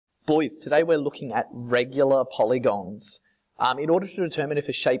Boys, today we're looking at regular polygons. In order to determine if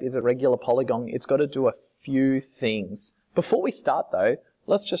a shape is a regular polygon, it's got to do a few things. Before we start though,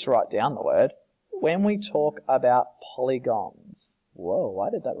 let's just write down the word. When we talk about polygons, whoa, why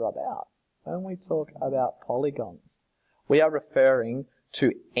did that rub out? When we talk about polygons, we are referring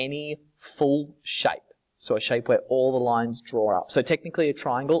to any full shape. So a shape where all the lines draw up. So technically a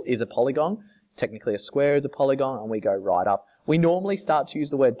triangle is a polygon, technically a square is a polygon, and we go right up. We normally start to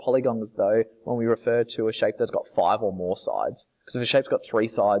use the word polygons though when we refer to a shape that's got 5 or more sides. Because if a shape's got 3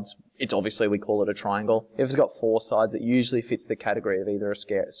 sides, it's obviously we call it a triangle. If it's got 4 sides, it usually fits the category of either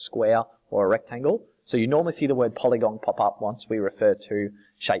a square or a rectangle. So you normally see the word polygon pop up once we refer to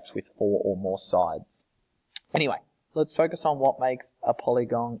shapes with 4 or more sides. Anyway, let's focus on what makes a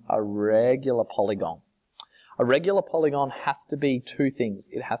polygon a regular polygon. A regular polygon has to be 2 things.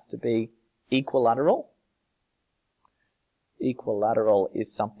 It has to be equilateral. Equilateral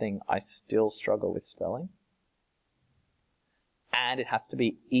is something I still struggle with spelling. And it has to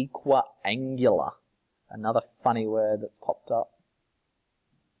be equiangular. Another funny word that's popped up.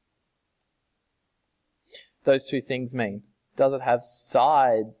 Those 2 things mean, does it have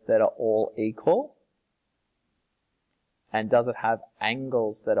sides that are all equal? And does it have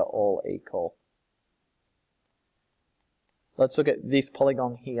angles that are all equal? Let's look at this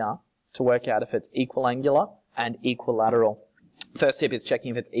polygon here to work out if it's equiangular and equilateral. First step is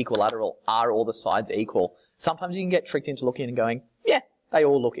checking if it's equilateral. Are all the sides equal? Sometimes you can get tricked into looking and going, yeah, they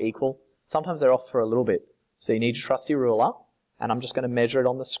all look equal. Sometimes they're off for a little bit. So you need your trusty ruler, and I'm just going to measure it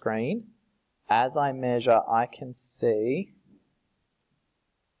on the screen. As I measure, I can see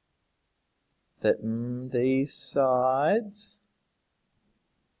that these sides,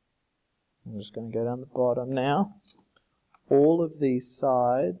 I'm just going to go down the bottom now, all of these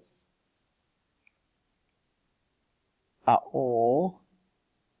sides are all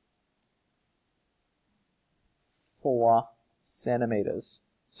 4 centimeters.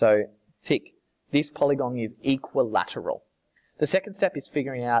 So tick, this polygon is equilateral. The second step is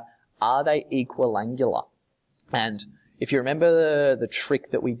figuring out, are they equiangular? And if you remember the trick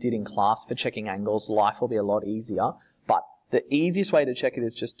that we did in class for checking angles, life will be a lot easier. But the easiest way to check it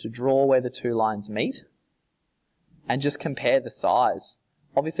is just to draw where the 2 lines meet and just compare the size.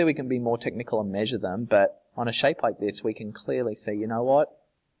 Obviously we can be more technical and measure them, but on a shape like this, we can clearly see, you know what?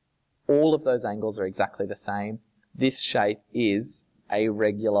 All of those angles are exactly the same. This shape is a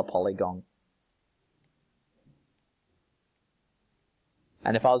regular polygon.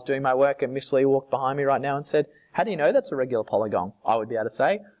 And if I was doing my work and Miss Lee walked behind me right now and said, how do you know that's a regular polygon? I would be able to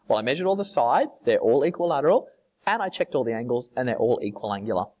say, well, I measured all the sides, they're all equilateral, and I checked all the angles, and they're all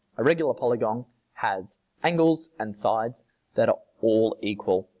equiangular. A regular polygon has angles and sides that are all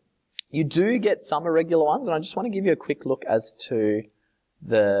equal. You do get some irregular ones, and I just want to give you a quick look as to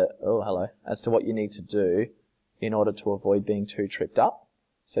as to what you need to do in order to avoid being too tripped up.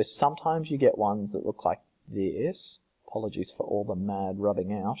 So sometimes you get ones that look like this. Apologies for all the mad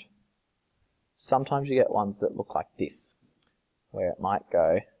rubbing out. Sometimes you get ones that look like this, where it might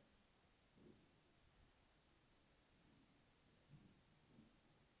go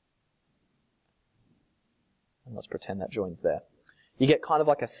and let's pretend that joins there. You get kind of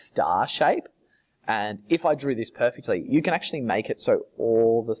like a star shape, and if I drew this perfectly, you can actually make it so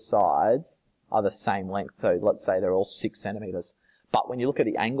all the sides are the same length. So let's say they're all 6 centimeters. But when you look at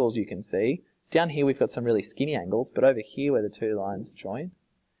the angles, you can see down here we've got some really skinny angles, but over here where the 2 lines join,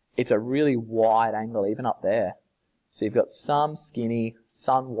 it's a really wide angle even up there. So you've got some skinny,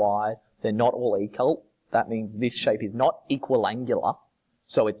 some wide. They're not all equal. That means this shape is not equiangular,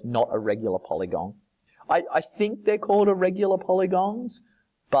 so it's not a regular polygon. I think they're called irregular polygons,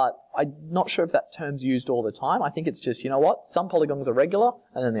 but I'm not sure if that term's used all the time. I think it's just, you know what, some polygons are regular,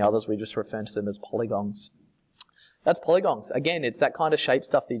 and then the others we just refer to them as polygons. That's polygons. Again, it's that kind of shape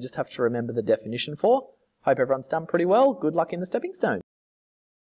stuff that you just have to remember the definition for. Hope everyone's done pretty well. Good luck in the stepping stones.